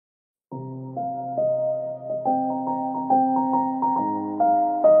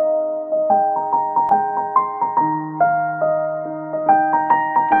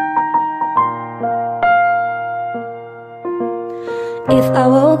If I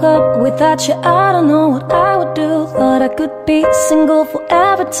woke up without you, I don't know what I would do. Thought I could be single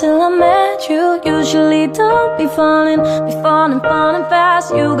forever till I met you. Usually don't be falling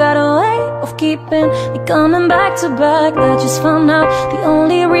fast. You got a way of keeping me coming back to back. I just found out the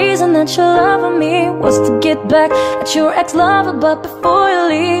only reason that you're loving me was to get back at your ex-lover. But before you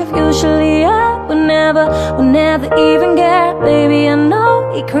leave, usually I would never even care. Baby, I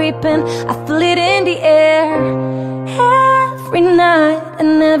know you're creeping, I feel it in the air. Every night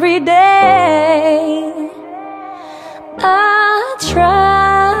and every day I try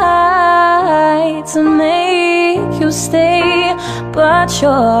to make you stay, but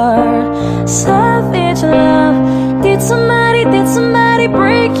your savage love. Did somebody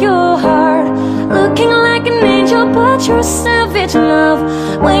break your heart? Looking like an angel, but you're savage love.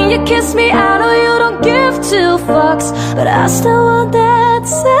 When you kiss me, I know you don't give two fucks, but I still want that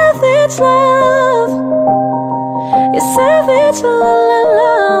savage love. You're savage, la la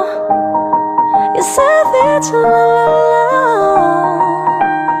la. You're savage, la la la.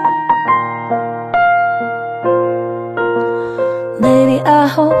 Baby, I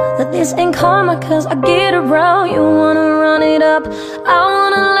hope that this ain't karma, cause I get around. You wanna run it up, I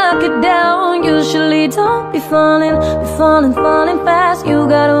wanna lock it down. Usually don't be falling fast. You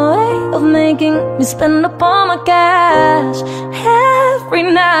got a way of making me spend up all my cash. Every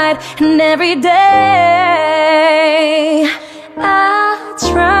night and every day I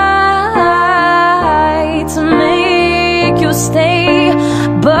try to make you stay,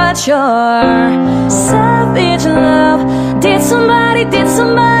 but your savage love. Did somebody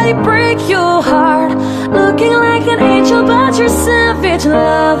break your heart? Looking like an angel, but you're savage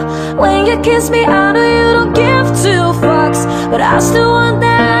love. When you kiss me, I know you don't give two fucks, but I still want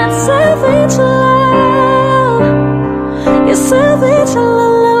that savage love. You're savage, la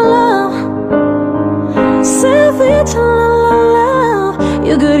la la. Savage, la la la.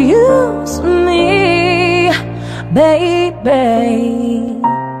 You could use me, baby.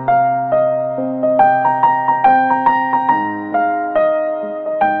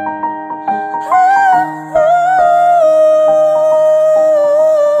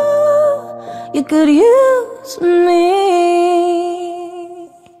 You could use me.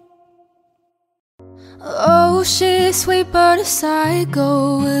 Oh, she's sweet but a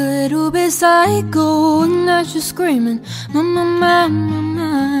psycho, a little bit psycho, and now she's screaming, mama, mama,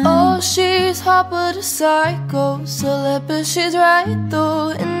 mama. Oh, she's hot but a psycho, celeb but she's right though,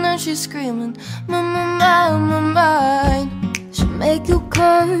 and now she's screaming, mama, mama, mine. She'll make you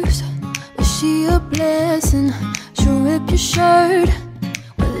curse, is she a blessing? She'll rip your shirt.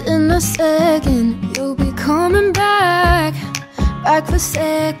 In a second, you'll be coming back for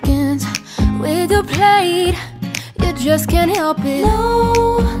seconds. With your plate, you just can't help it.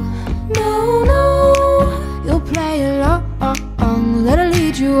 No, no, no. You'll play along, let her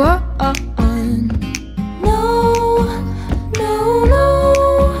lead you on. No, no,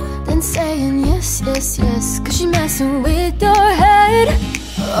 no. Then saying yes, yes, yes, cause she messing with your head.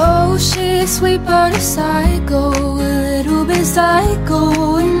 Oh, she's sweet but a psycho, a little bit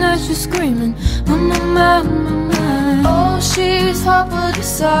psycho, and now she's screaming, mama, mama, mama. Oh, she's hot but a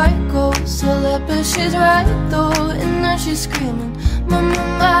psycho, celeb but she's right though, and now she's screaming, mama,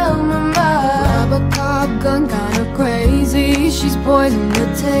 mama, mama. Grab a cop gun, got her crazy, she's poison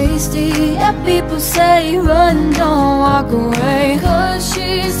but tasty. Yeah, people say run, don't walk away, cause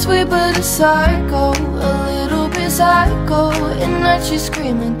she's sweet but a psycho, a little bit psycho, and now she's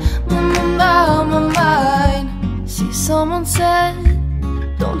screaming, mama, mama, mine. See, someone said,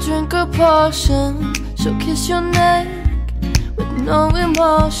 don't drink her potion, she'll kiss your neck with no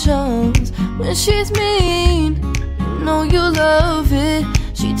emotions. When she's mean, you know you love it.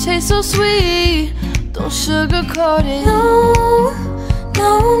 She tastes so sweet, don't sugarcoat it. No,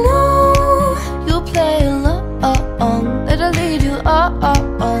 no, no. You'll play along, let her lead you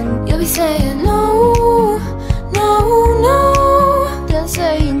on. You'll be saying no, no, no. Then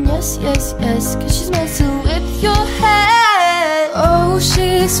saying yes, yes, yes, cause she's messing with your head. Oh,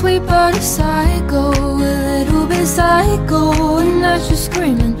 she's sweet but a psycho, a little bit psycho, and now she's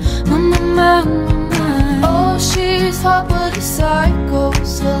screaming, mama, mama, mama. Oh, she's hot but a psycho,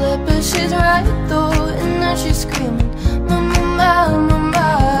 celeb but she's right though, and now she's screaming, mama, mama, mama.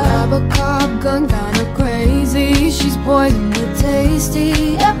 Grab a cop gun, got her crazy, she's poison but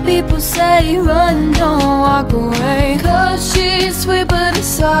tasty. Yeah, people say run, don't walk away, cause she's sweet but a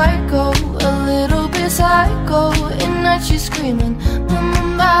psycho, a little bit psycho, and now she's screaming, mama,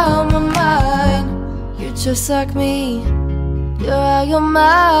 mama, mine. You're just like me, you're out your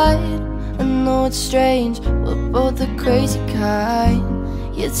mind. I know it's strange, we're both the crazy kind.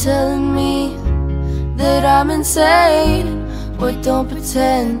 You're telling me that I'm insane, But don't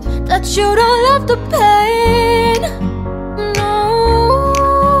pretend that you don't love the pain. No.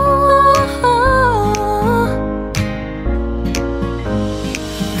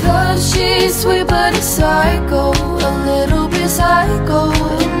 Cause she's sweet but a psycho, a little bit psycho.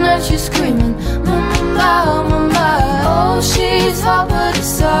 And now she's screaming, mama, mama. Oh, she's hot but a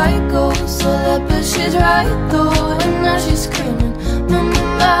psycho, so that bitch is right though. And now she's screaming, mama,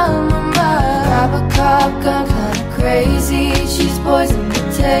 mama. Grab a cop gun, kinda crazy. She's poison but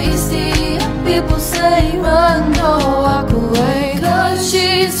tasty. People say run, don't walk away. Cause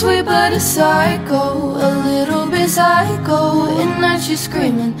she's sweet but a psycho, a little bit psycho. And now she's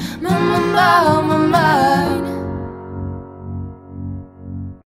screaming, mama, mama, mine.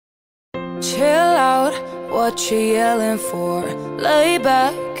 Chill out, what you yelling for? Lay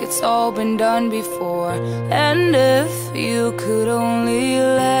back, it's all been done before. And if you could only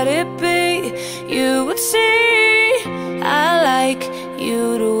let it be, you would see I like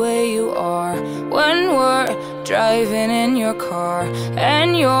you the way you are. When we're driving in your car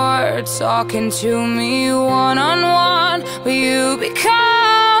and you're talking to me one-on-one, but you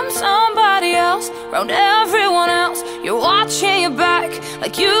become somebody else around everyone else. You're watching your back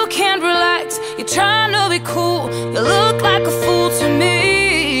like you can't relax. You're trying to be cool, you look like a fool to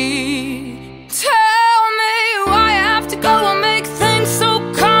me. Tell me why I have to go and make things so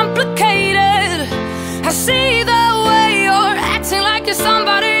complicated. I see the way you're acting like you're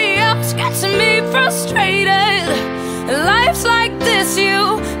somebody else, getting me frustrated. Life's like this,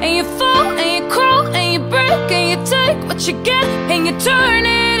 you and you fall and you crawl and you break and you take what you get and you turn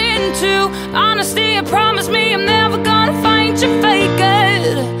it into honesty. And promise me I'm never gonna find you fake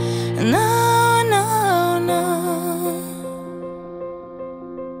it. No, no, no.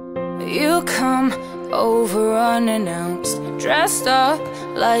 You come over unannounced, dressed up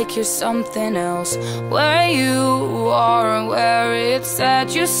like you're something else. Where you are and where it's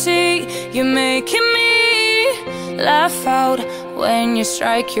at, you see, you're making me laugh out when you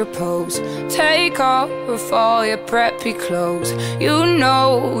strike your pose. Take off all your preppy clothes. You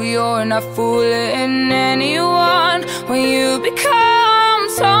know you're not fooling anyone when you become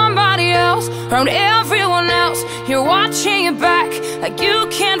somebody else around everyone else. You're watching your back like you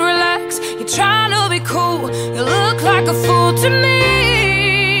can't relax. You're trying to be cool, you look like a fool to me.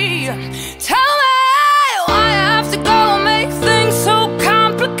 Tell me why I have to go and make things so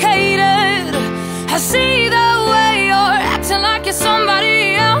complicated. I see the way you're acting like you're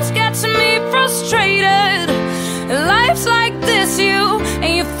somebody else, gets me frustrated. Life's like this, you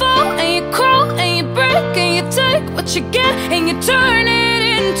and you fall and you crawl and you break and you take what you get and you turn it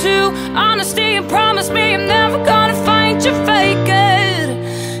into honesty. And promise me I'm never gonna find you fake it.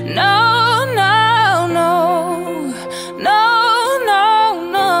 No, no, no, no, no,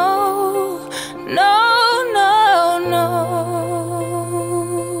 no, no, no, no.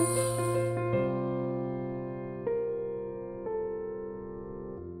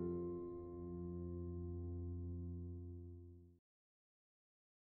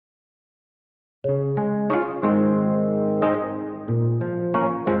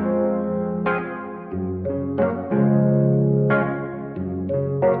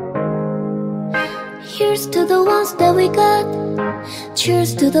 Here's to the ones that we got.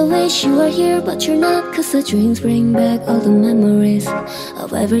 Cheers to the wish you are here but you're not. Cause the drinks bring back all the memories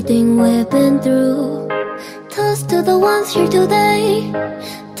of everything we've been through. Toast to the ones here today.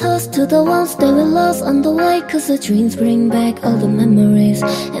 Toast to the ones that we lost on the way. Cause the dreams bring back all the memories,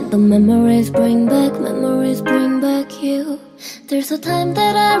 and the memories bring back you. There's a time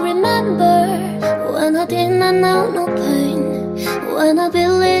that I remember when I did not know no pain, when I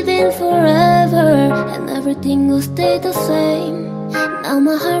believed in forever and everything will stay the same. Now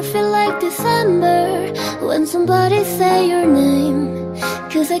my heart feel like December when somebody say your name.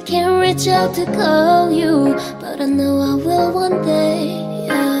 Cause I can't reach out to call you, but I know I will one day,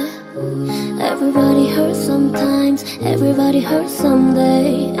 yeah. Everybody hurts sometimes, everybody hurts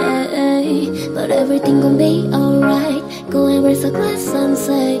someday, but everything gon' be alright. Go and raise a glass and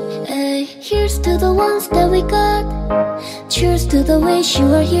say, hey. Here's to the ones that we got. Cheers to the wish you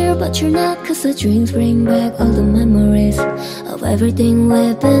are here but you're not. Cause the drinks bring back all the memories of everything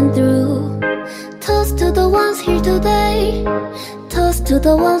we've been through. Toast to the ones here today. Toast to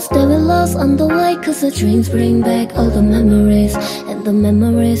the ones that we lost on the way. Cause the drinks bring back all the memories, and the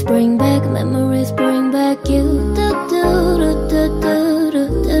memories bring back you. Memories bring back you.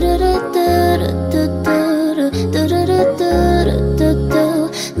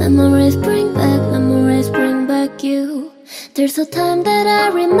 There's a time that I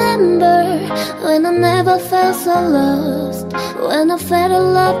remember when I never felt so lost, when I felt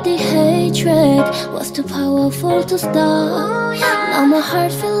all of the hatred was too powerful to stop. Now my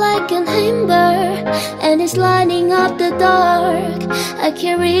heart feels like an ember and it's lighting up the dark. I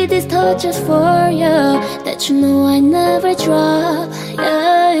carry these torches for you, that you know I never drop.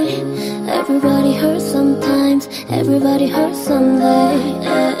 Yeah. Everybody hurts sometimes, everybody hurts someday,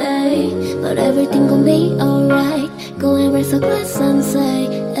 but everything gon' be alright. Go and raise a glass and say,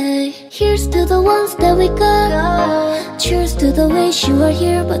 hey. Here's to the ones that we got. Cheers to the wish you are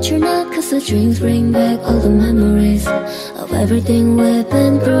here but you're not, cause the drinks bring back all the memories of everything we've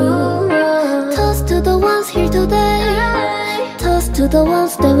been through. Toast to the ones here today, toast to the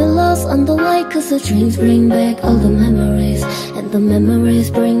ones that we lost on the way, cause the drinks bring back all the memories, and the memories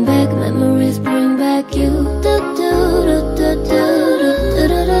bring back you. Memories bring back you.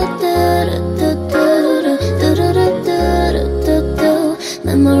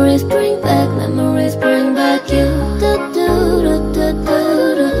 Memories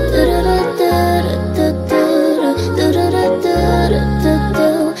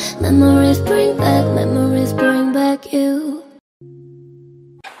bring back you.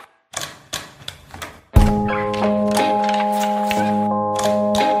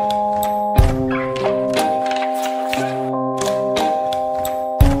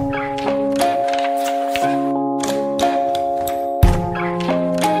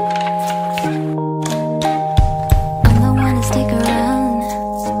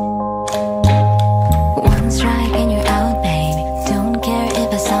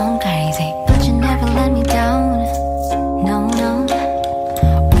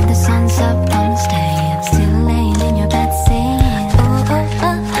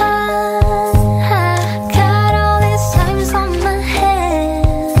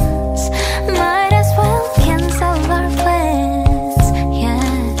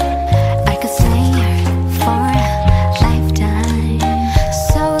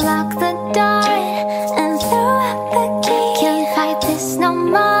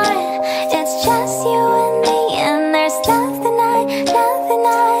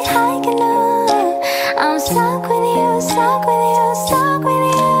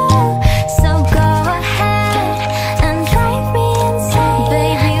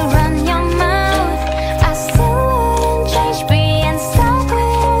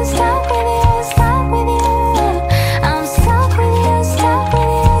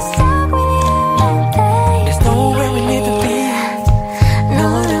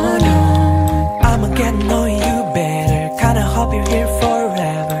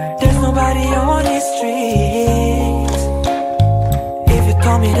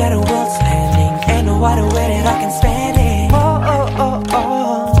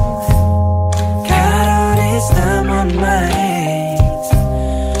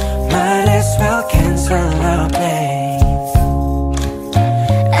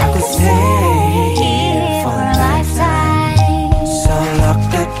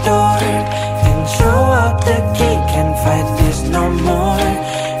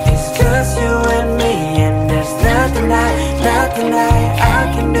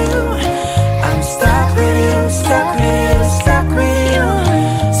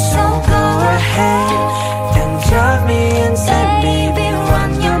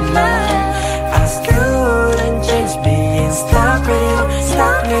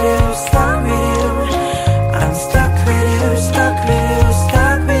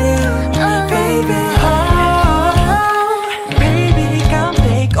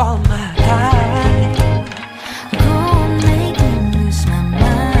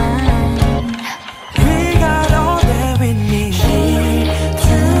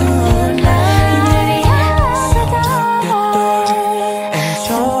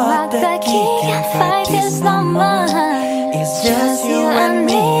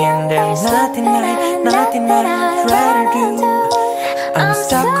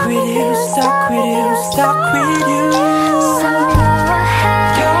 Stuck with you.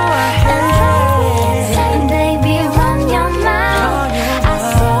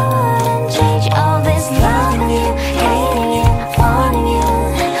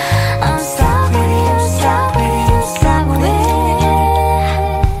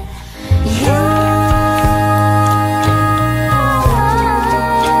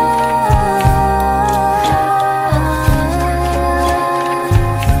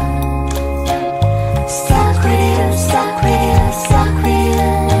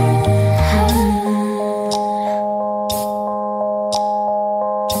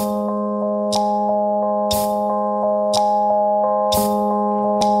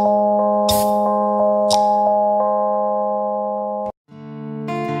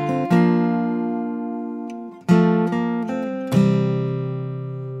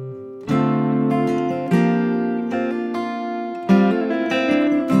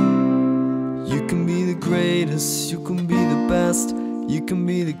 greatest, you can be the best. You can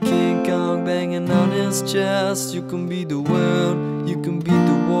be the King Kong banging on his chest. You can be the world, you can beat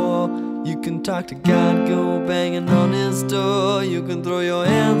the war. You can talk to God, go banging on his door. You can throw your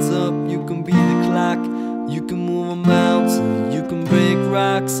hands up, you can be the clock. You can move a mountain, you can break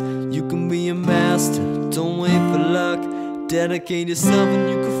rocks. You can be a master, don't wait for luck. Dedicate yourself and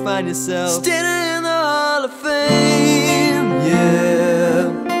you can find yourself standing in the Hall of Fame, yeah.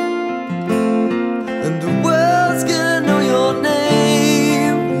 And the world's gonna know your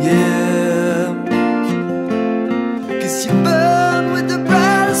name, yeah. 'Cause you burn with the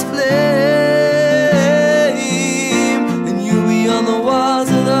brightest flame, and you'll be on the walls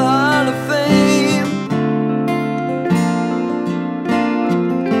of the Hall of Fame.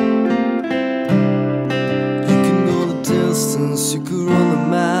 You can go the distance, you could run the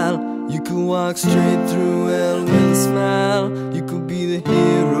mile. You could walk straight through hell with a smile. You could be the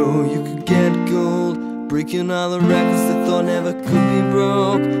hero, you could get gold, breaking all the records that thought never could be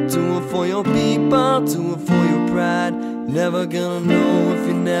broke. Do it for your people, do it for your pride. Never gonna know if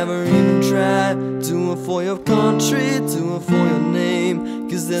you never even try. Do it for your country, do it for your name.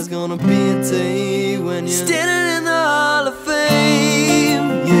 'Cause there's gonna be a day when you're standing in the Hall of Fame,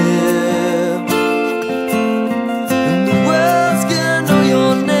 yeah. And the world's gonna know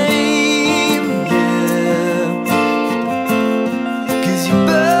your name, yeah. 'Cause you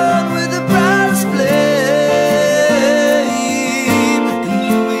burn with the brightest flame, and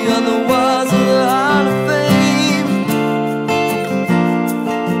you'll be on the walls of the Hall of Fame.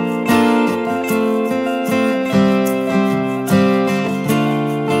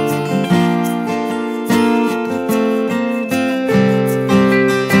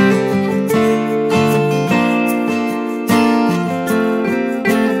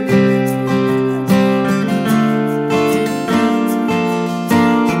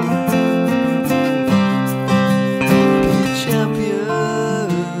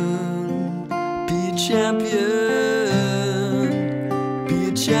 Be a champion, be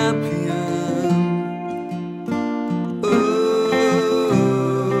a champion. Oh.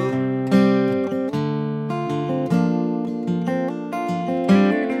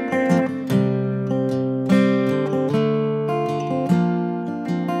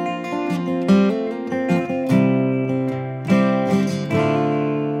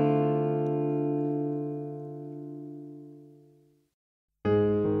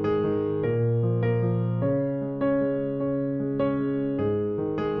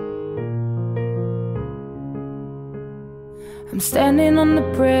 I'm standing on the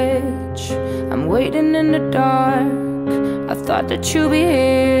bridge, I'm waiting in the dark. I thought that you'd be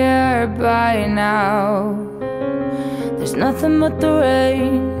here by now. There's nothing but the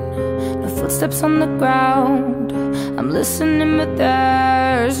rain, no footsteps on the ground. I'm listening but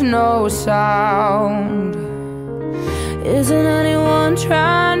there's no sound. Isn't anyone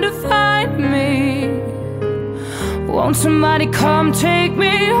trying to find me? Won't somebody come take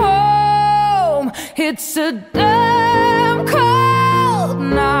me home? It's a damn cold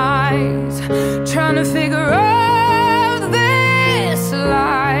night, trying to figure out this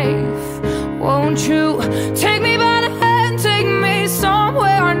life. Won't you take me by the hand, take me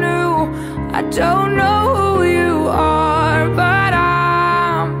somewhere new? I don't know who you are, but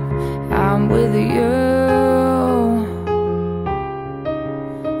I'm with you.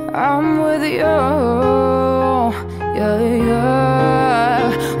 I'm with you, yeah, yeah.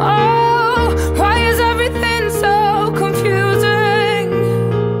 Oh, why is everything so confusing?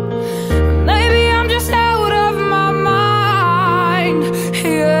 Maybe I'm just out of my mind.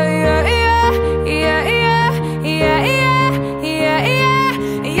 Yeah, yeah, yeah, yeah, yeah, yeah, yeah, yeah,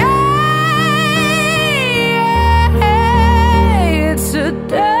 yeah. It's a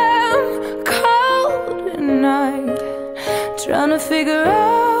damn cold night, trying to figure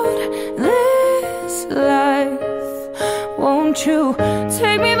out this life. Won't you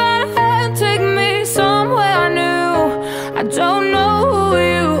take me by the hand, take me somewhere new? I don't know who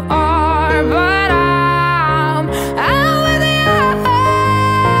you are, but I'm with you.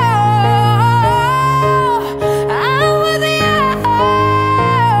 I'm with you.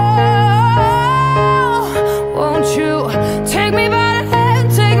 Won't you take me by the hand,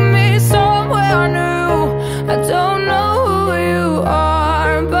 take me somewhere new? I don't know who you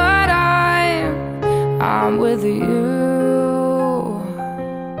are, but I'm with you.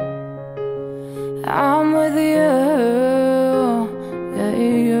 I'm with you, yeah,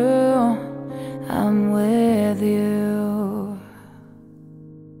 you. I'm with you.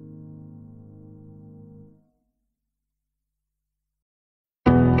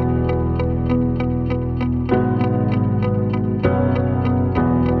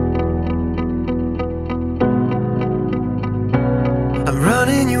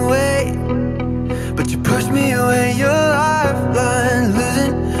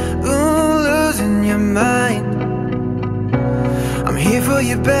 for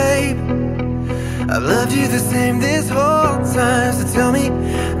you, babe. I've loved you the same this whole time. So tell me,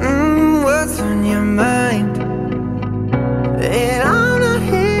 what's on your mind? And I'm not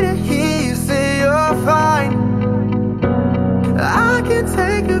here to hear you say you're fine. I can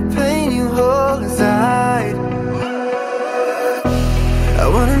take the pain you hold inside. I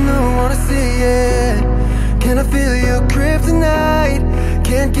wanna know, wanna see it. Can I feel your kryptonite?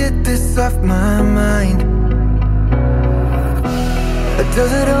 Can't get this off my mind.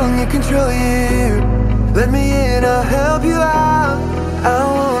 Does it only control you? Let me in, I'll help you out. I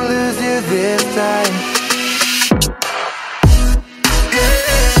won't lose you this time.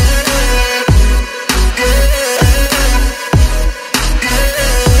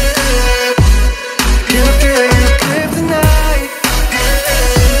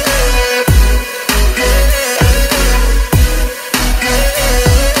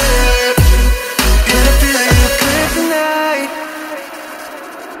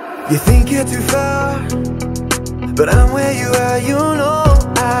 You think you're too far, but I'm where you are, you know.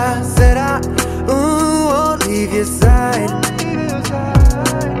 I said I won't leave your side.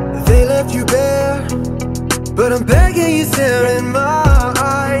 They left you bare, but I'm begging you, stare in my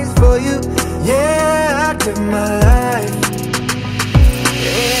eyes. For you, yeah, I'd give my life.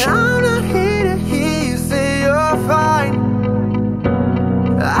 And I'm not here to hear you say you're fine.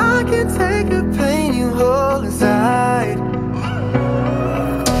 I can take the pain you hold inside.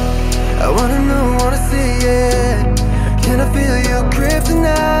 I wanna know, wanna see it. Can I feel your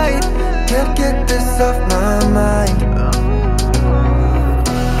kryptonite? Can't get this off my mind.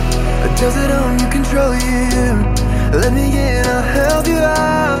 Does it only control you? Let me in, I'll help you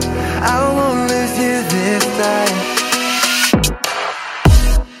out. I won't lose you this time.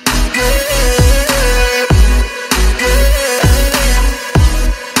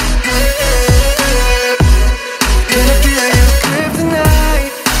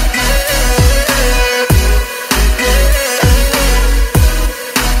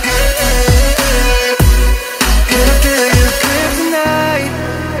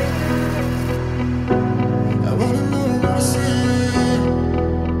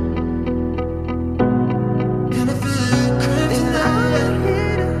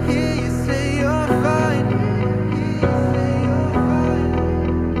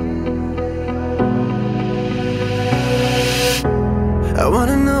 I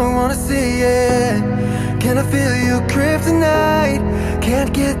wanna know, wanna see it. Can I feel your kryptonite?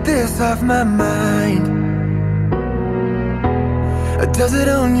 Can't get this off my mind. Does it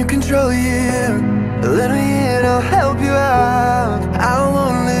only control you? Let me in, I'll help you out. I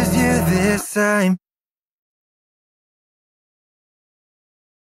won't lose you this time.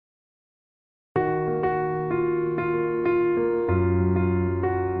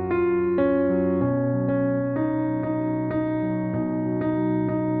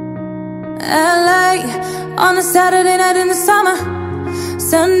 LA on a Saturday night in the summer,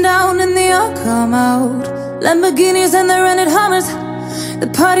 sundown and the all come out. Lamborghinis and the rented Hummers. The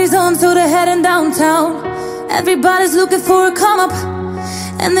party's on, so they're heading downtown. Everybody's looking for a come up,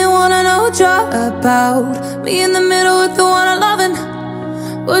 and they wanna know what you're about. Me in the middle with the one I'm loving.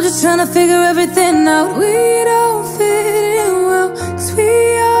 We're just trying to figure everything out. We don't fit in well, 'cause we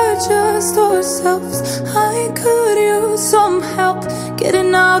are just ourselves. I could use some help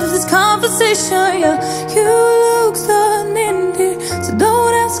getting out of this conversation. Yeah, you look stunning, dear, so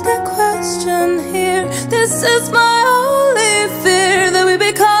don't ask that question here. This is my only fear, that we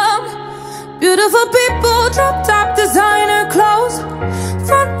become beautiful people, drop top designer clothes,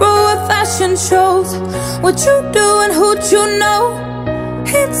 front row of fashion shows. What you do and who you know,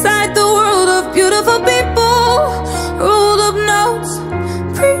 inside the world of beautiful people, rolled up notes,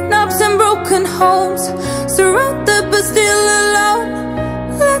 prenups and broken homes, surrounded but still alone.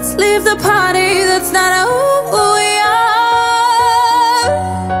 Let's leave the party, that's not who we are.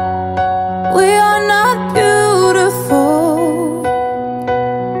 We are not beautiful.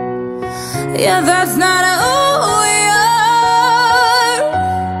 Yeah, that's not who we are.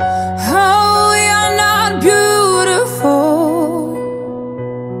 Oh, we are not beautiful.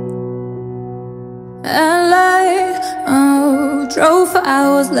 LA, oh, drove for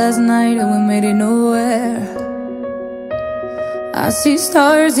hours last night and we made it nowhere. I see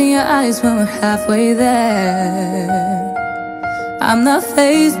stars in your eyes when we're halfway there. I'm not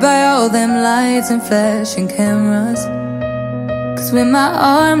fazed by all them lights and flashing cameras, 'cause with my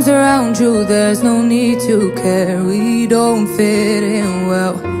arms around you there's no need to care. We don't fit in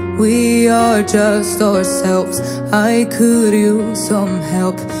well, we are just ourselves. I could use some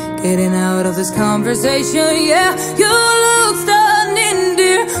help getting out of this conversation. Yeah, you look stunning,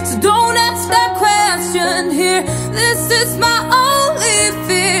 dear, so don't ask that question. passion here. This is my only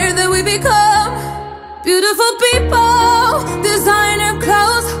fear, that we become beautiful people. Designer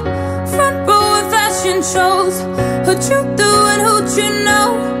clothes, front row of fashion shows. Who'd you do and who'd you know?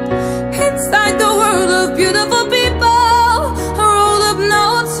 Inside the world of beautiful people, a roll of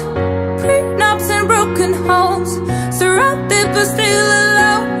notes, prenups and broken homes. Surrounded but still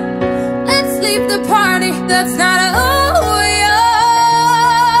alone. Let's leave the party, that's not who we are.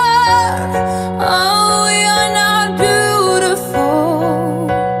 Oh, we are not beautiful.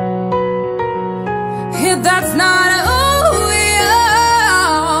 Yeah, that's not who we are.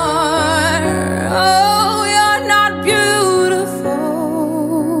 Oh, we are not beautiful.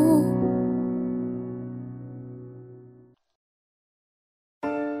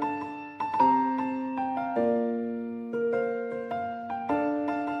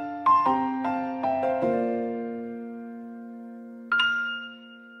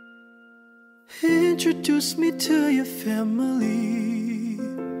 Introduce me to your family.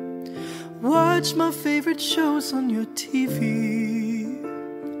 Watch my favorite shows on your TV.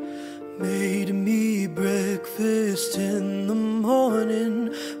 Made me breakfast in the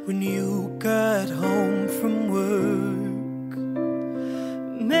morning when you got home from work.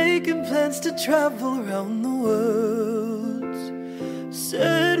 Making plans to travel around the world.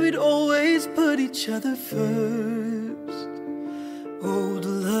 Said we'd always put each other first. Old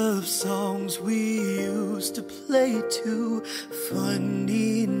love songs we used to play too.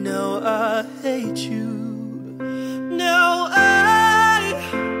 Funny, now I hate you. Now I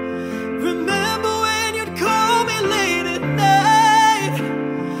remember when you'd call me late at night,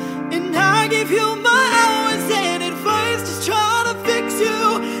 and I gave you my hours and advice, just trying to fix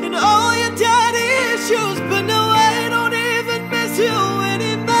you and all your daddy issues. But now I don't even miss you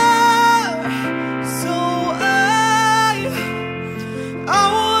anymore. So I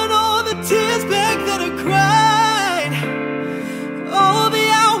want all the tears back that I cried, all the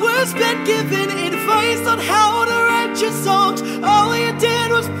hours spent giving advice on how to write your songs. All you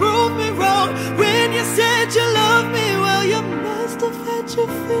did was prove me wrong when you said you loved me. Well, you must have had your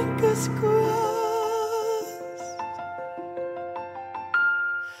fingers crossed.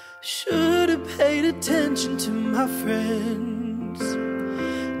 Should have paid attention to my friends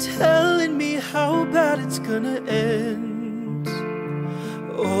telling me how bad it's gonna end.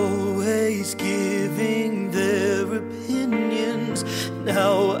 Always giving their opinions.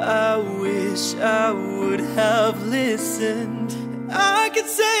 Now I wish I would have listened. I could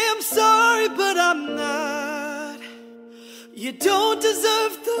say I'm sorry, but I'm not. You don't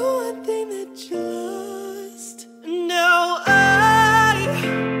deserve the one thing that you lost. Now I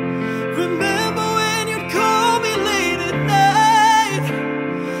remember when you'd call me late at night,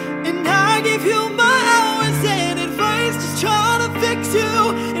 and I gave you my hours and advice, just trying to fix you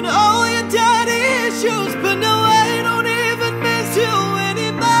and all your daddy issues. But now I don't even miss you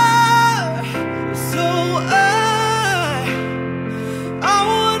anymore. So I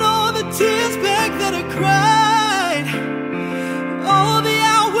want all the tears back that I cried, all the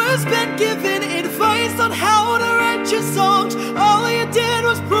hours spent giving advice on how to write your songs. All you did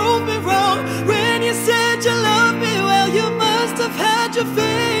was prove me wrong when you said you loved me. Well, you must have had your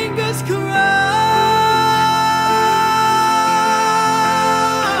fingers crossed.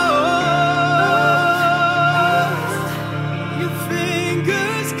 Your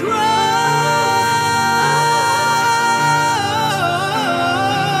fingers crossed.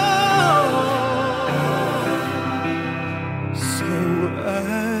 So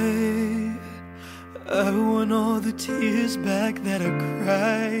I want all the tears back that I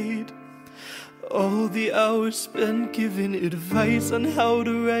cried, all the hours spent giving advice on how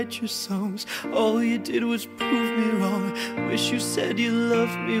to write your songs. All you did was prove me wrong. Wish you said you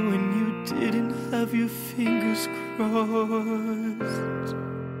loved me when you didn't have your fingers crossed.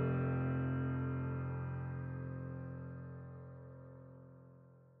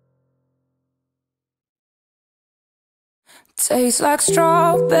 Tastes like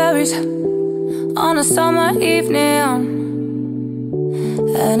strawberries on a summer evening,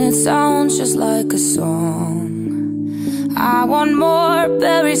 and it sounds just like a song. I want more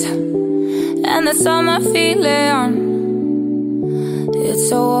berries and the summer feeling. It's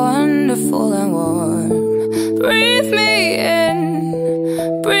so wonderful and warm. Breathe me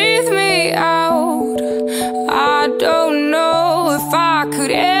in, breathe me out. I don't know if I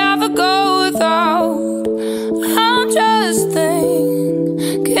could ever go without. I'm just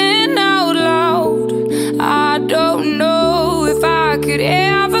thinking out loud. I don't know if I could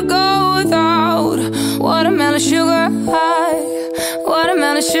ever go without. Watermelon sugar high,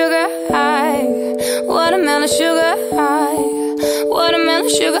 watermelon sugar high, watermelon sugar high, watermelon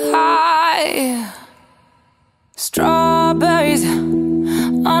sugar high. strawberries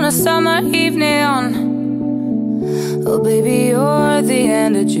on a summer evening. Oh baby, you're the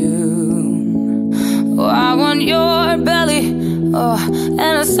end of June. Oh, I want your belly, oh,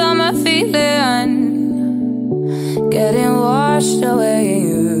 and a summer feeling, getting washed away in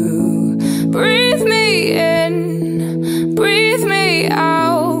you. Breathe me in, breathe me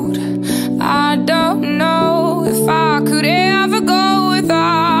out. I don't know if I could ever go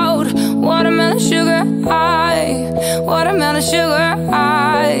without watermelon sugar high, watermelon sugar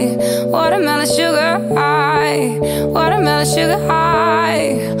high, watermelon sugar high, watermelon sugar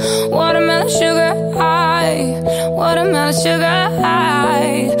high, watermelon sugar high, watermelon sugar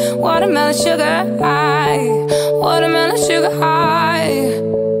high, watermelon sugar high, watermelon sugar high.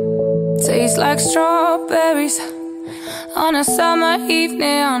 Tastes like strawberries on a summer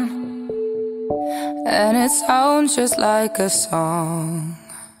evening, and it sounds just like a song.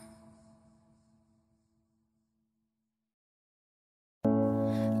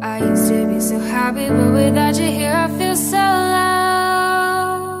 I used to be so happy, but without you here I feel so low.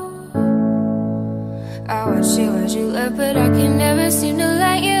 I watch you as you left, but I can never seem to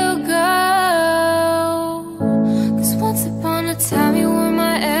let you go. Cause once upon a time you were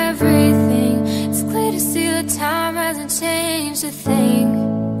my everything. It's clear to see the time hasn't changed a thing.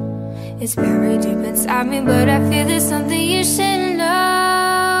 It's buried deep inside me, but I feel there's something you should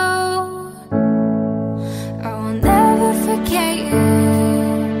know. I will never forget you.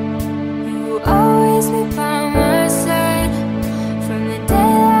 Always be by my side. From the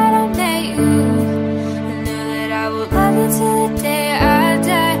day that I met you, I know that I will love you till the day I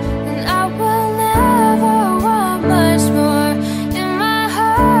die. And I will never want much more. In my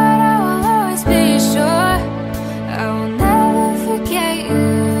heart I will always be sure. I will never forget you.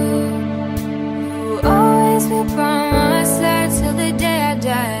 You will always be by my side till the day I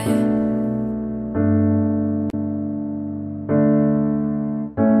die.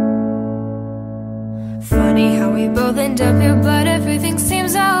 Funny how we both end up here, but everything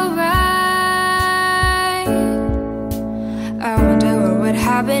seems alright. I wonder what would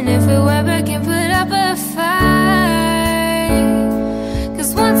happen if we went back and put up a fight.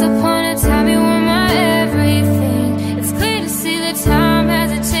 Cause once upon a time you were my everything. It's clear to see the time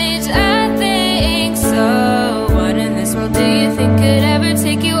hasn't changed a thing. So what in this world do you think could ever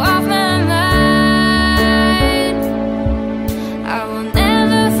take you off my mind? I will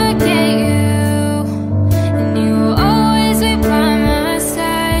never forget you.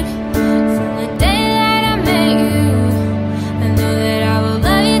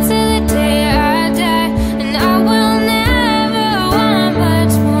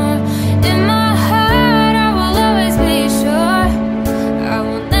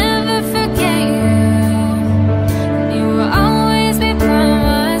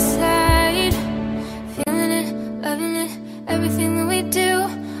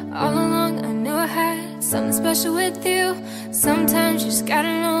 With you, sometimes you just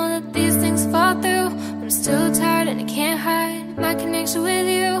gotta know that these things fall through. But I'm still tired and I can't hide my connection with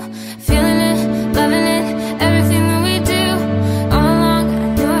you. Feeling it, loving it, everything that we do. All along I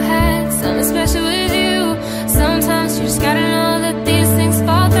knew I had something special with you. Sometimes you just gotta know that these things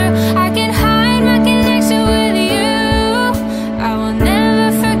fall through. I can hide my connection with you. I will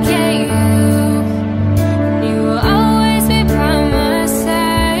never forget you. And you will always be by my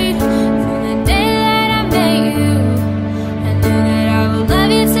side. From the day that I met you, I knew that I would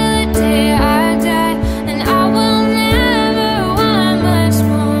love you till the day I die. And I will never want much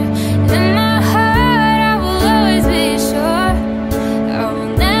more. In my heart I will always be sure. I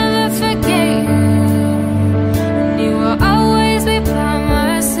will never forget you. And you will always be by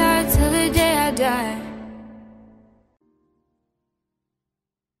my side till the day I die.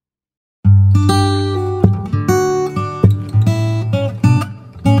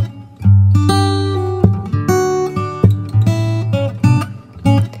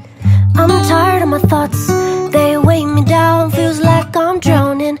 I'm tired of my thoughts, they weigh me down, feels like I'm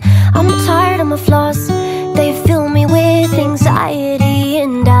drowning. I'm tired of my flaws, they fill me with anxiety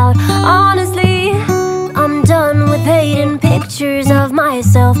and doubt. Honestly, I'm done with hating pictures of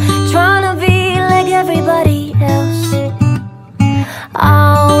myself, trying to be like everybody else.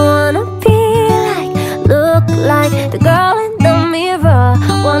 I wanna be like, look like the girl in the mirror.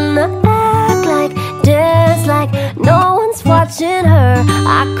 Wanna act like, dance like no one's watching her.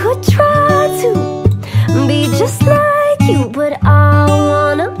 I could try to be just like you, but I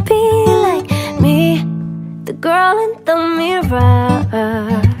wanna be like me, the girl in the mirror.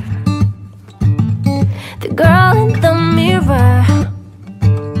 The girl in the mirror.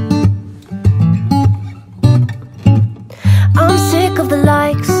 I'm sick of the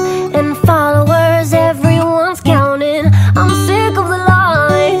likes and followers everyone's counting.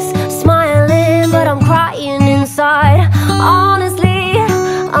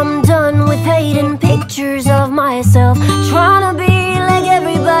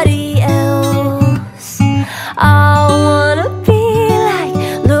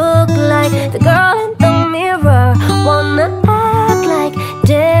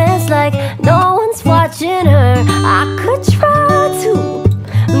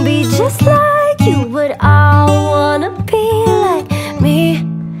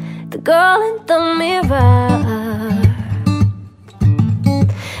 girl in the mirror,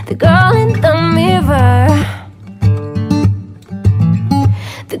 the girl in the mirror,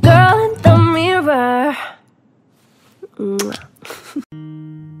 the girl in the mirror.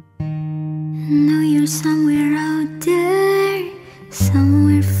 Know you're somewhere out there,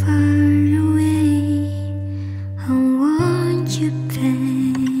 somewhere far away. I want you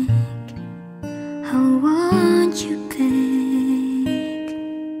back, I want you back.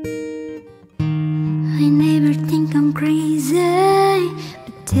 I never think I'm crazy,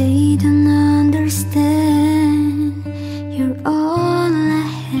 but they don't understand. You're all I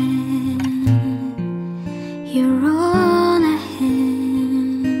had, you're all I had.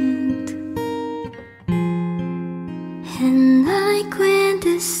 And like when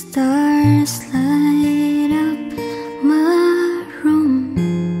the stars light up my room,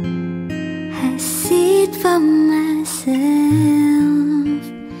 I sit by myself,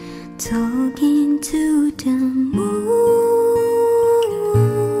 talking to the moon,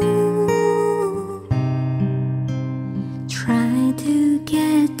 try to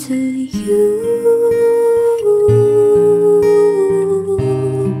get to you.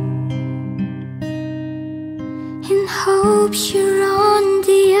 And hope you're on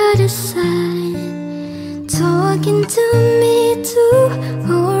the other side, talking to me too.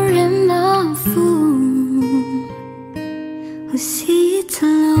 Or am I a fool who sits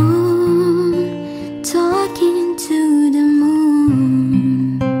alone, talking to the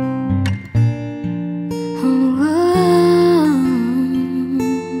moon? Oh,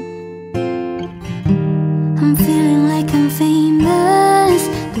 I'm feeling like I'm famous,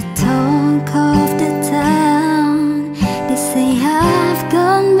 the talk of the town. They say I've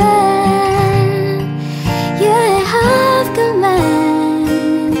gone mad, yeah, I've gone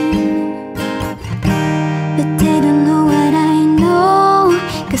mad. But they don't know what I know,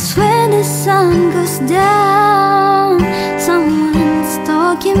 'cause when the sun goes down, someone's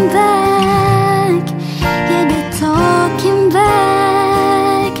talking back. Yeah, they're talking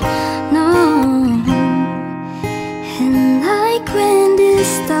back. No. And like when the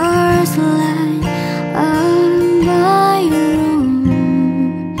stars light up my room,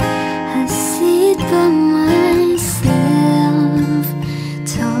 I sit by myself,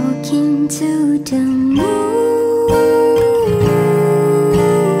 talking to the moon,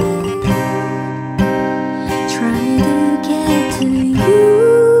 try to get to you.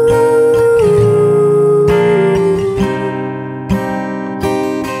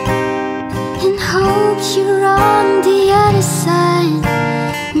 And hope you're on the other side,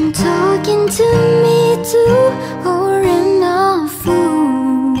 and talking to me too. Or am I a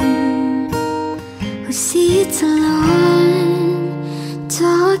fool who sits alone,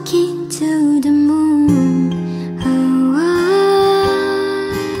 talking to the moon? Oh,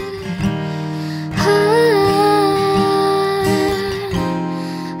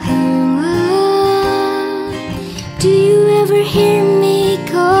 do you ever hear me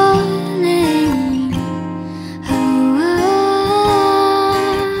calling?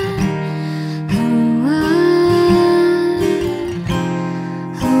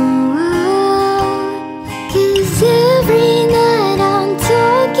 Cause every night I'm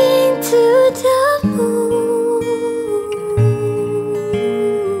talking to the moon,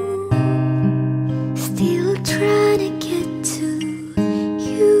 still try to get to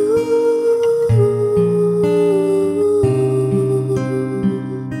you.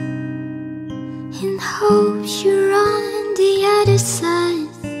 And hope you're on the other side,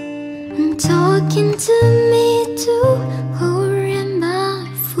 and talking to me too. Or am I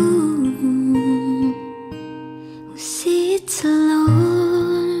a fool who sits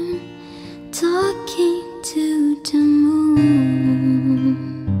alone, talking to the moon?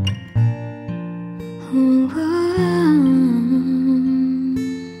 Oh,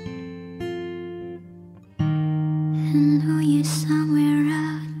 and know you're somewhere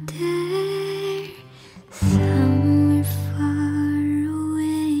out there, somewhere far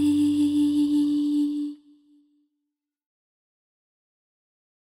away.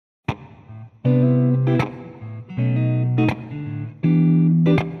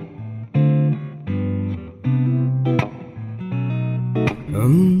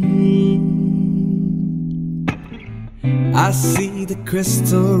 I see the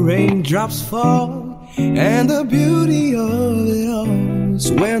crystal raindrops fall, and the beauty of it all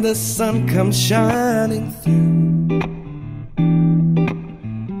is when the sun comes shining through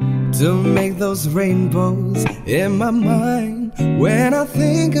to make those rainbows in my mind. When I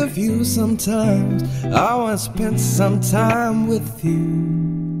think of you sometimes, I want to spend some time with you,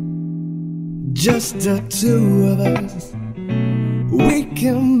 just the two of us. We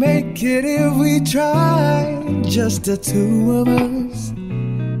can make it if we try. Just the two of us.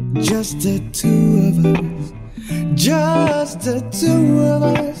 Just the two of us. Just the two of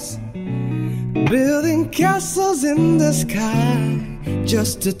us. Building castles in the sky.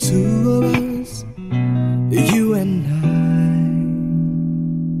 Just the two of us. You and I.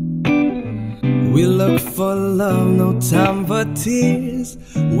 We look for love, no time for tears.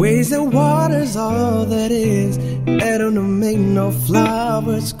 Waves and water's all that is. They don't make no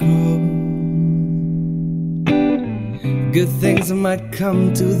flowers grow. Good things might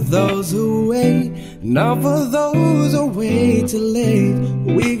come to those who wait. Not for those who wait too late.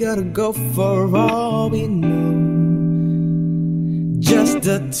 We gotta go for all we know. Just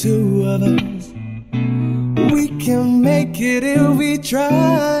the two of us. We can make it if we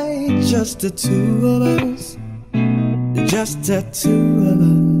try. Just the two of us. Just the two of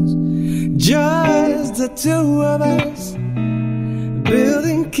us. Just the two of us.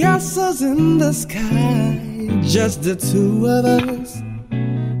 Building castles in the sky. Just the two of us.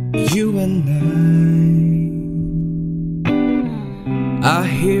 You and I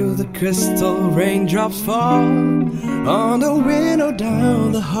hear the crystal raindrops fall on the window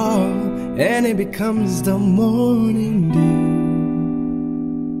down the hall, and it becomes the morning dew.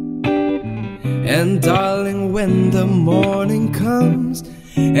 And darling, when the morning comes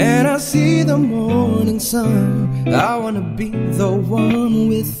and I see the morning sun, I wanna be the one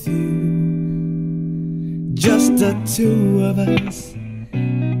with you. Just the two of us.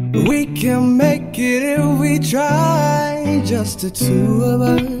 We can make it if we try. Just the two of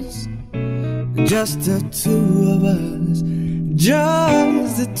us. Just the two of us.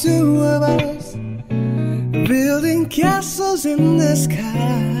 Just the two of us. Building castles in the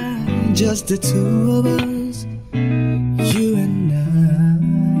sky. Just the two of us. You and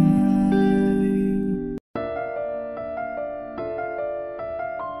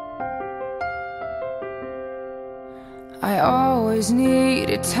I always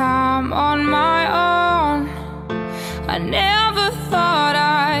needed time on my own. I never thought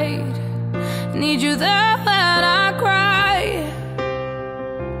I'd need you there when I cry.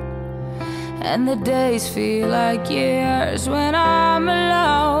 And the days feel like years when I'm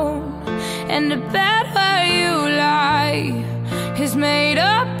alone. And the bed where you lie is made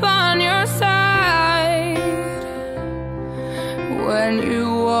up on your side. When you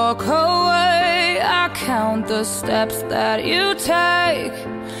walk away, I count the steps that you take.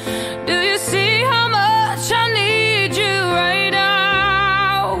 Do you see how much I need you right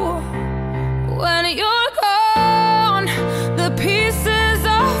now? When you're gone, the pieces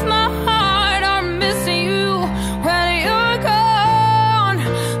of my heart are missing you. When you're gone,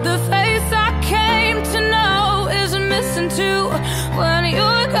 the face I came to know is missing too. When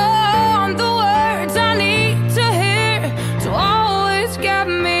you're gone, the words I need to hear to always get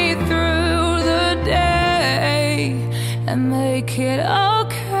me through the day and make it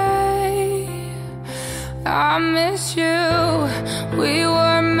okay. I miss you. We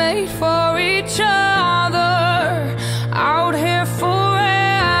were made for each other, out here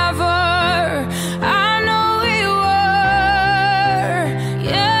forever. I know we were,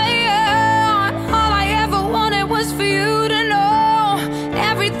 yeah, yeah. And all I ever wanted was for you to know.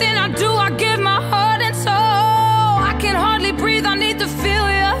 Everything I do, I give my heart and soul. I can hardly breathe, I need to feel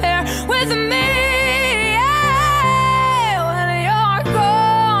your hair with me. Yeah. When you're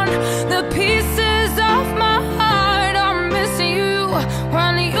gone, the pieces of my heart are missing you.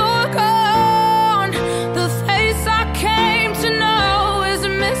 When you're gone, the face I came to know is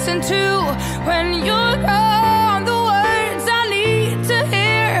missing too. When you're gone, the words I need to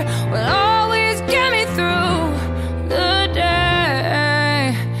hear will always get me through the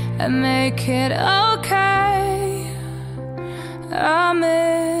day and make it okay. I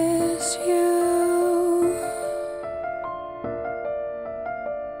miss you.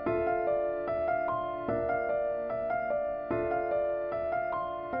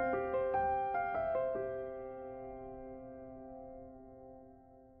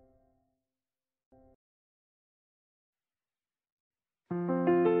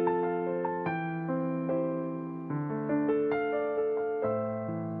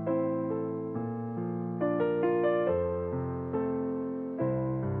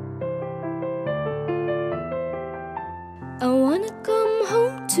 I wanna come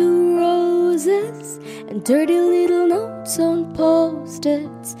home to roses and dirty little notes on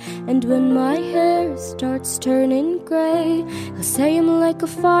post-its. And when my hair starts turning grey, I'll say I'm like a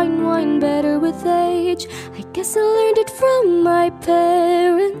fine wine, better with age. I guess I learned it from my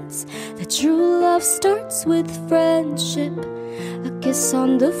parents, that true love starts with friendship. a kiss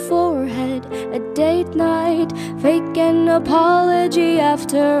on the forehead, a date night, fake an apology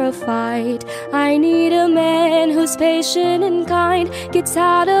after a fight. I need a man who's patient and kind, gets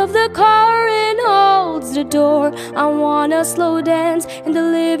out of the car and holds the door. I wanna slow dance in the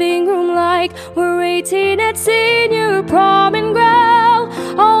living room like we're 18 at senior prom and growl.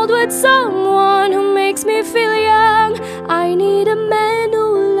 Old with someone who makes me feel young. I need a man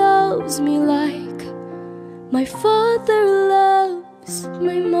who loves me like my father loves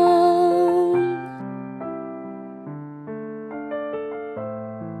my mom.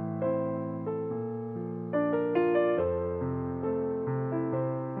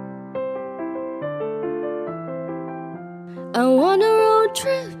 I want a road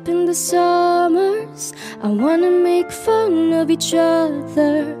trip in the summers. I wanna make fun of each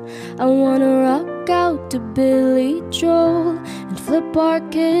other. I wanna rock out to Billy Joel and flip our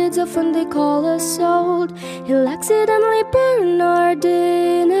kids off when they call us old. He'll accidentally burn our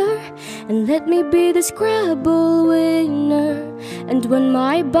dinner and let me be the Scrabble winner. And when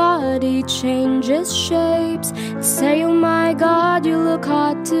my body changes shapes, say, oh my God, you look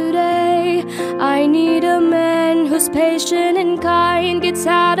hot today. I need a man who's patient and kind, gets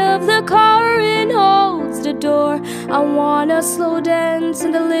out of the car and holds the door. I wanna slow dance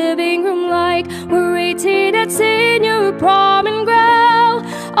in the living room like we're 18 at senior prom and growl.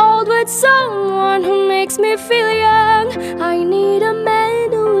 Old with someone who makes me feel young. I need a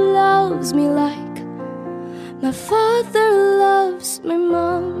man who loves me like my father loves my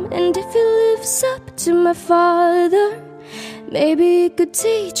mom. And if he lives up to my father, maybe he could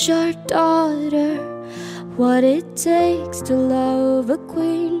teach our daughter what it takes to love a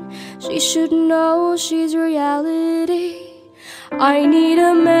queen. She should know she's reality. I need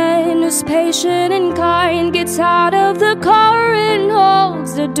a man who's patient and kind, gets out of the car and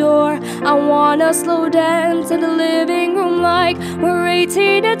holds the door. I wanna slow dance in the living room like we're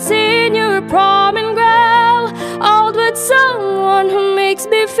 18 at senior prom and growl. Old with someone who makes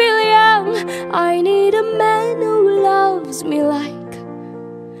me feel young. I need a man who loves me like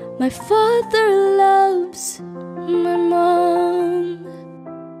my father loves my mom.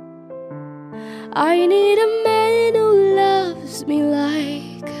 I need a man who loves me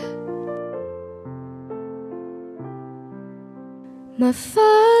like my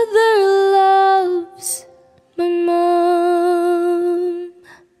father loves my mom.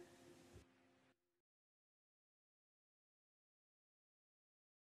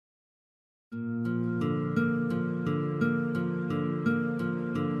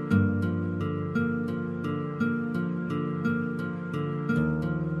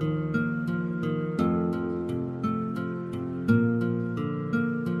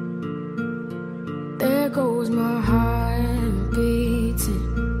 There goes my heart beating,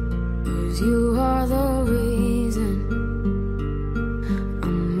 'cause you are the reason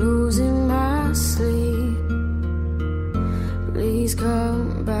I'm losing my sleep. Please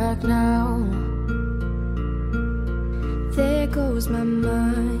come back now. There goes my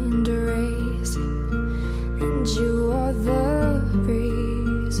mind racing, and you are the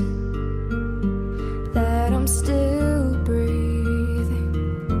reason that I'm still breathing.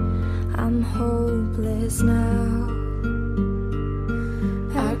 I'm hopeless now.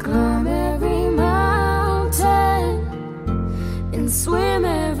 I climb every mountain and swim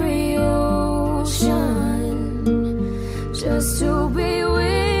every ocean just to be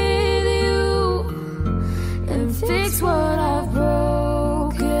with you and fix what I've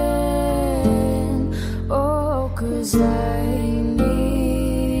broken. Oh, 'cause I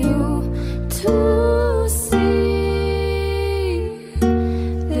need you to see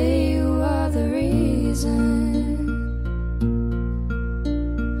that you are the reason.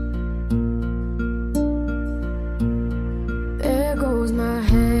 There goes my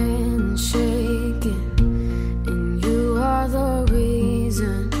hand shaking, and you are the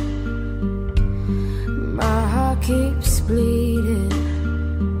reason. My heart keeps bleeding.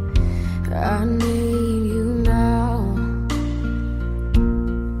 I need you now.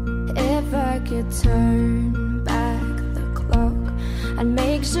 If I could turn back the clock, I'd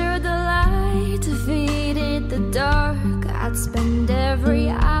make sure the light defeated the dark. I'd spend every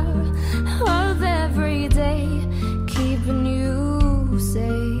hour of every day keeping you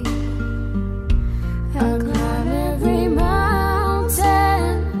safe. I'll climb every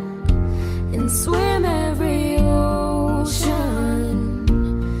mountain and swim every ocean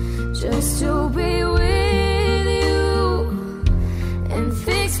just to be with you and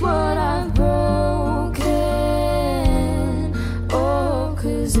fix what I've broken. Oh,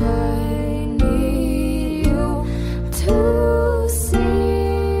 'cause I need you to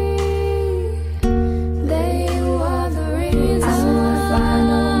see that you are the reason.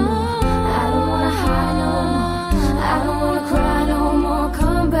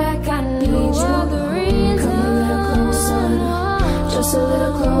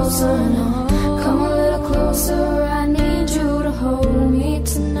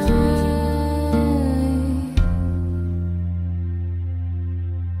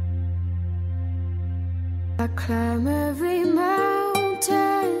 I climb every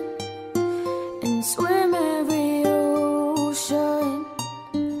mountain and swim every ocean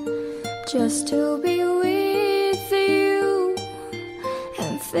just to be with you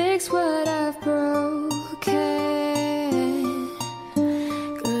and fix what I've broken.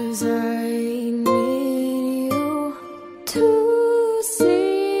 'Cause I need you to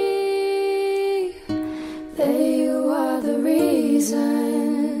see that you are the reason.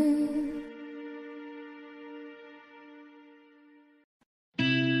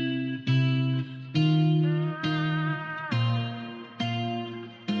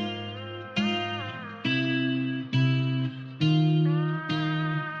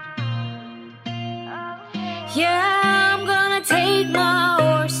 Yeah, I'm gonna take my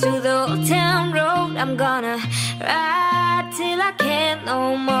horse to the old town road. I'm gonna ride till I can't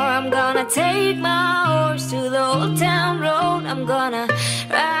no more. I'm gonna take my horse to the old town road. I'm gonna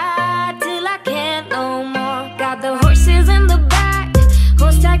ride till I can't no more. Got the horses in the back,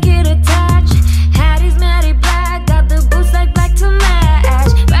 horse tacket attached. Hat is matty black, got the boots like black to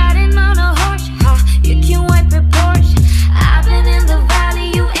match. Riding on a horse, ha, you can wipe your Porsche. I've been in the valley,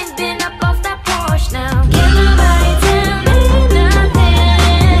 you ain't been up off that porch now. Can't nobody tell me nothing.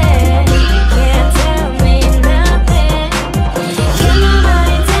 Can't tell me nothing. Can't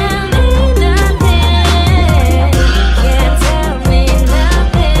nobody tell me nothing. Can't tell me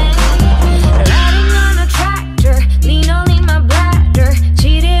nothing. Riding on a tractor, lean all in my bladder.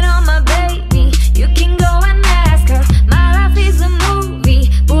 Cheated on my baby, you can go and ask her. My life is a movie,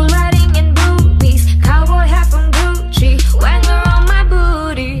 bull riding in boobies. Cowboy hat from Gucci, wanger on my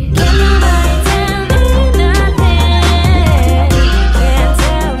booty. Can't nobody tell me nothing. Can't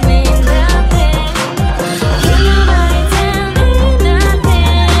tell me nothing. Can't nobody tell me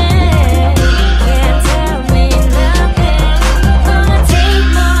nothing. Can't tell me nothing. Gonna take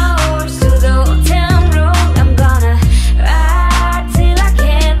my horse to the old town road. I'm gonna ride till I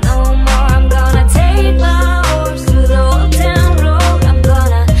can't no more. I'm gonna take my horse to the old town road. I'm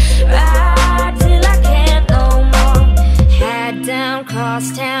gonna ride till I can't no more. Head down, cross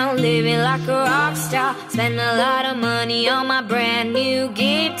town, living like a rock star. Spend a lot of money on my brand new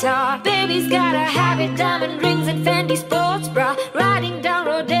guitar. Baby's got a habit, diamond rings and Fendi sports bra. Riding down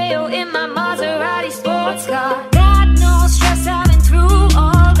Rodeo in my Maserati sports car. Got no stress, I've been through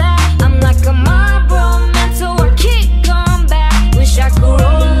all that. I'm like a Marlboro man, so I kick on back. Wish I could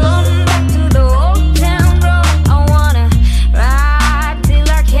roll on back to the old town road. I wanna ride till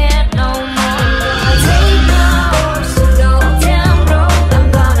I can't no more. I'm gonna take my horse to the old town road. I'm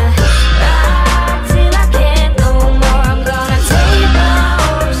gonna ride till I can't no more. I'm gonna take my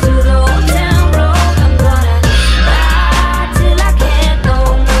horse to the old town road. I'm gonna ride till I can't no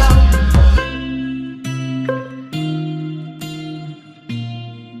more.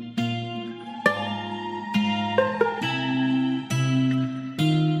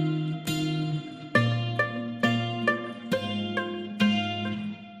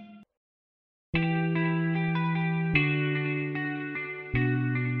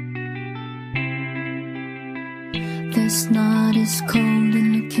 This night is cold in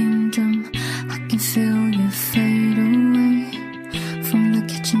the kingdom. I can feel you fade away. From the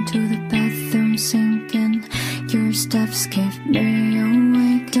kitchen to the bathroom sinking. Your steps keep me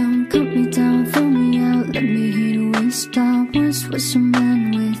awake. Don't cut me down, throw me out. Let me hear the waste. I once was a man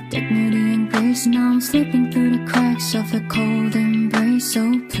with dignity and grace. Now I'm slipping through the cracks of a cold embrace. So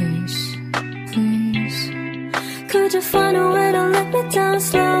please, please, could you find a way to let me down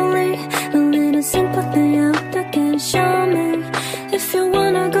slowly? A little sympathy out there can show me. If you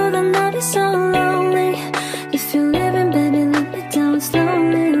wanna go, then I'll be so lonely. If you're living, baby, let me down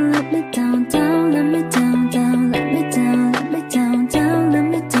slowly. Let me down, down, let me down, down, let me down, let me down, down.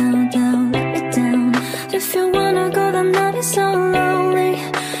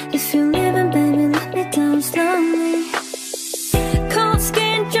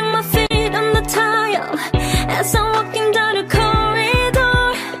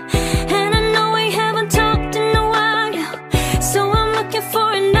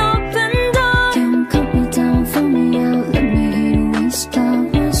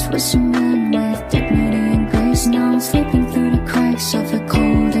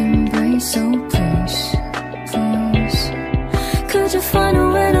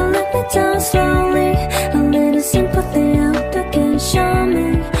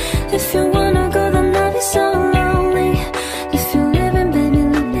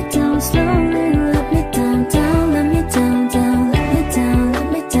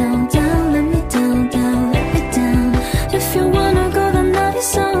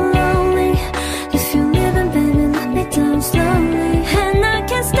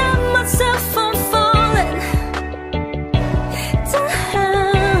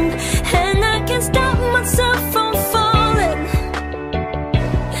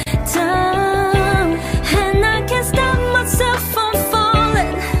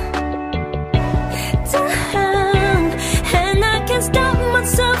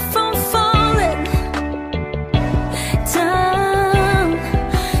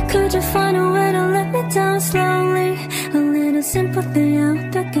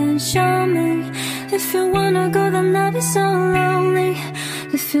 If you wanna go, then I'll be so lonely.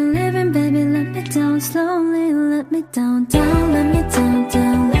 If you're living, baby, let me down slowly. Let me down, down, let me down,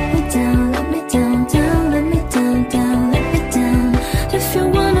 down, let me down, let me down, down, let me down, down, let me down. If you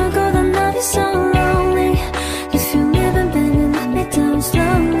wanna go, then I'll be so lonely. If you're living, baby, let me down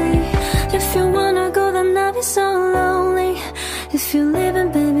slowly. If you wanna go, then I'll be so lonely. If you're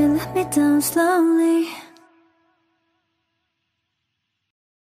living, baby, let me down slowly.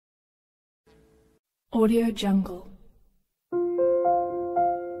 Audio Jungle.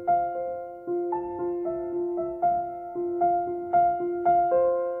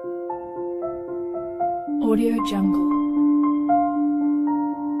 Audio Jungle.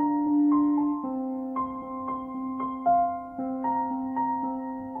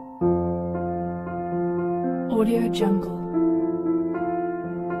 Audio Jungle.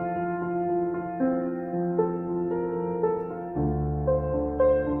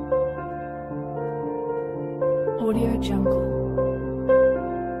 Audio Jungle.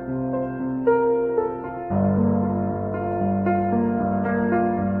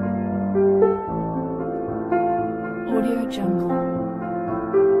 Audio Jungle.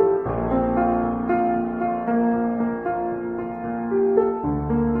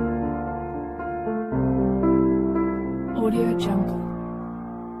 Audio Jungle.